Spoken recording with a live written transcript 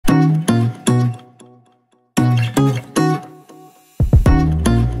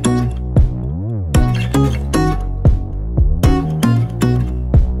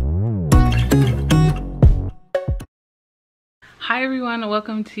Hi everyone,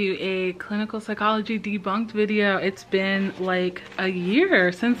 welcome to a clinical psychology debunked video. It's been like a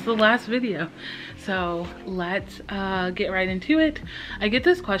year since the last video, so let's get right into it. I get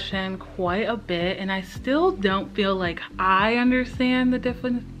this question quite a bit and I still don't feel like I understand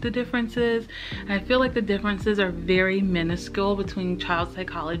the differences. And I feel like the differences are very minuscule between child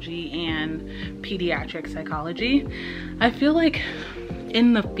psychology and pediatric psychology. I feel like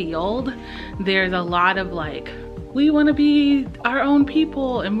in the field there's a lot of like, we want to be our own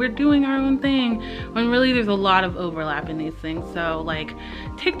people and we're doing our own thing, when really there's a lot of overlap in these things. So like,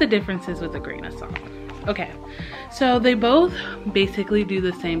 take the differences with a grain of salt. Okay, so they both basically do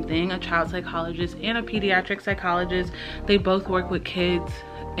the same thing. A child psychologist and a pediatric psychologist, they both work with kids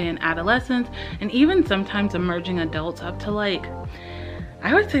and adolescents and even sometimes emerging adults up to like,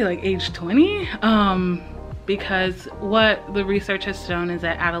 I would say like age 20. Because what the research has shown is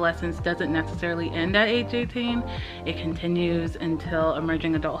that adolescence doesn't necessarily end at age 18. It continues until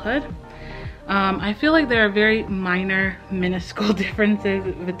emerging adulthood. I feel like there are very minor, minuscule differences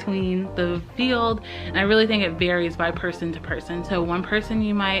between the field, and I really think it varies by person to person. So one person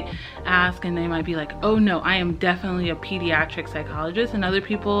you might ask and they might be like, oh no, I am definitely a pediatric psychologist, and other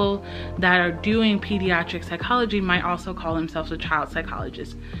people that are doing pediatric psychology might also call themselves a child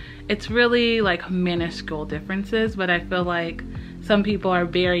psychologist. It's really like minuscule differences, but I feel like some people are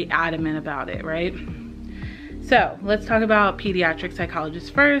very adamant about it, right? So let's talk about pediatric psychologists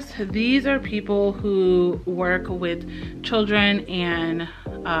first. These are people who work with children and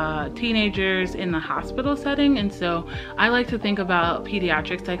teenagers in the hospital setting. And so I like to think about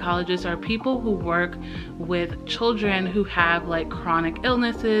pediatric psychologists are people who work with children who have like chronic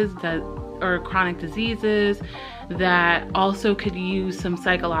illnesses or chronic diseases that also could use some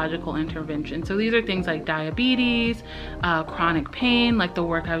psychological intervention. So these are things like diabetes, chronic pain, like the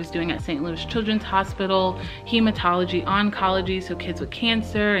work I was doing at St. Louis Children's Hospital, hematology, oncology, so kids with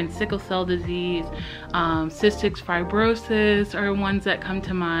cancer and sickle cell disease, cystic fibrosis are ones that come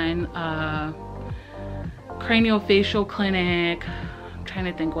to mind, craniofacial clinic. I'm trying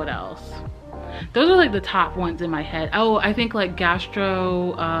to think what else. Those are like the top ones in my head. Oh, I think like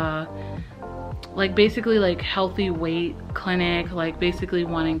gastro, like basically like healthy weight clinic, like basically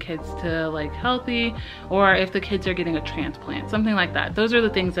wanting kids to like healthy, or if the kids are getting a transplant, something like that. Those are the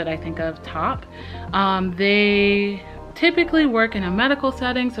things that I think of top. They typically work in a medical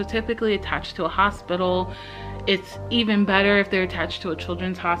setting, so typically attached to a hospital. It's even better if they're attached to a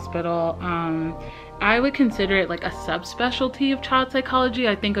children's hospital. I would consider it like a subspecialty of child psychology.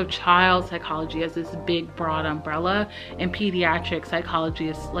 I think of child psychology as this big broad umbrella, and pediatric psychology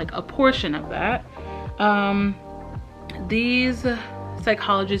is like a portion of that. These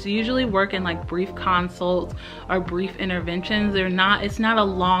psychologists usually work in like brief consults or brief interventions. It's not a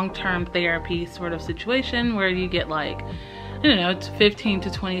long-term therapy sort of situation where you get like, I don't know, it's 15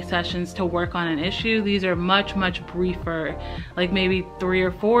 to 20 sessions to work on an issue. These are much, much briefer, like maybe 3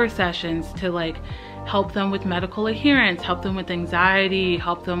 or 4 sessions to like help them with medical adherence, help them with anxiety,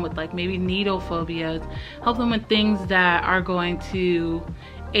 help them with like maybe needle phobias, help them with things that are going to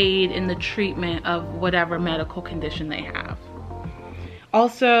aid in the treatment of whatever medical condition they have.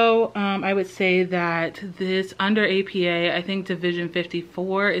 Also, I would say that this under APA, I think Division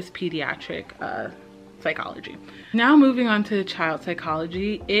 54 is pediatric psychology. Now moving on to child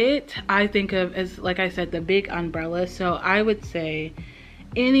psychology, I think of as, like I said, the big umbrella. So I would say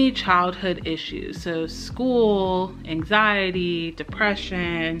any childhood issues, so school, anxiety,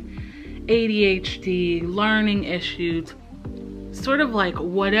 depression, ADHD, learning issues, sort of like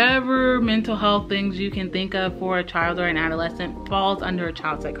whatever mental health things you can think of for a child or an adolescent falls under a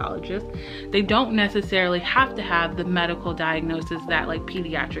child psychologist. They don't necessarily have to have the medical diagnosis that like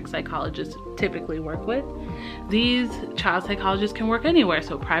pediatric psychologists typically work with. These child psychologists can work anywhere,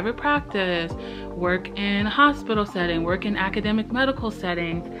 so private practice, work in a hospital setting, work in academic medical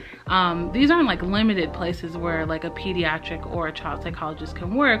settings. These aren't like limited places where like a pediatric or a child psychologist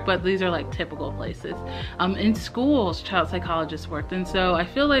can work, but these are like typical places. In schools, child psychologists worked, and so I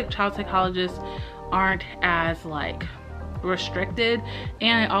feel like child psychologists aren't as like restricted,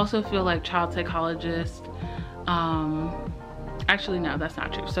 and I also feel like child psychologists, actually no, that's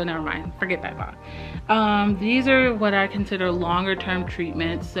not true, so never mind, forget that thought. These are what I consider longer term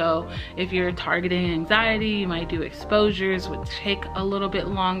treatments. So if you're targeting anxiety, you might do exposures, which take a little bit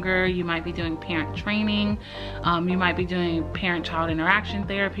longer. You might be doing parent training. You might be doing parent-child interaction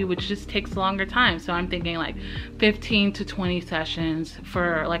therapy, which just takes a longer time. So I'm thinking like 15 to 20 sessions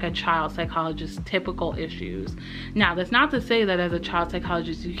for like a child psychologist, typical issues. Now, that's not to say that as a child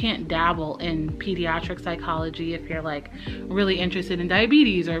psychologist, you can't dabble in pediatric psychology if you're like really interested in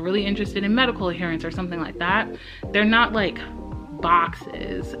diabetes or really interested in medical adherence or something like that. They're not like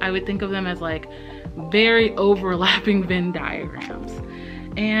boxes. I would think of them as like very overlapping Venn diagrams.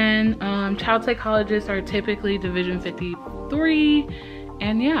 And child psychologists are typically Division 53.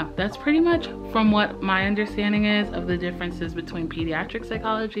 And yeah, that's pretty much from what my understanding is of the differences between pediatric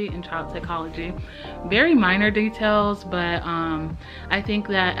psychology and child psychology. Very minor details, but I think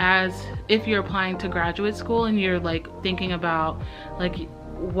that if you're applying to graduate school and you're like thinking about like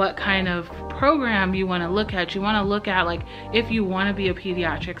what kind of program you want to look at, you want to look at like if you want to be a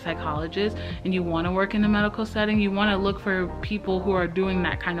pediatric psychologist and you want to work in a medical setting, you want to look for people who are doing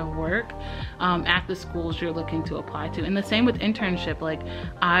that kind of work at the schools you're looking to apply to. And the same with internship. Like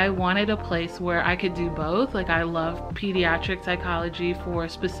I wanted a place where I could do both. Like I love pediatric psychology for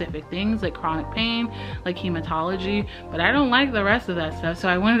specific things like chronic pain, like hematology, but I don't like the rest of that stuff. So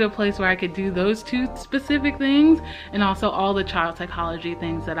I wanted a place where I could do those two specific things and also all the child psychology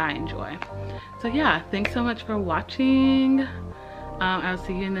things that I enjoy. So yeah, thanks so much for watching. I'll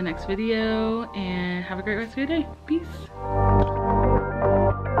see you in the next video and have a great rest of your day. Peace.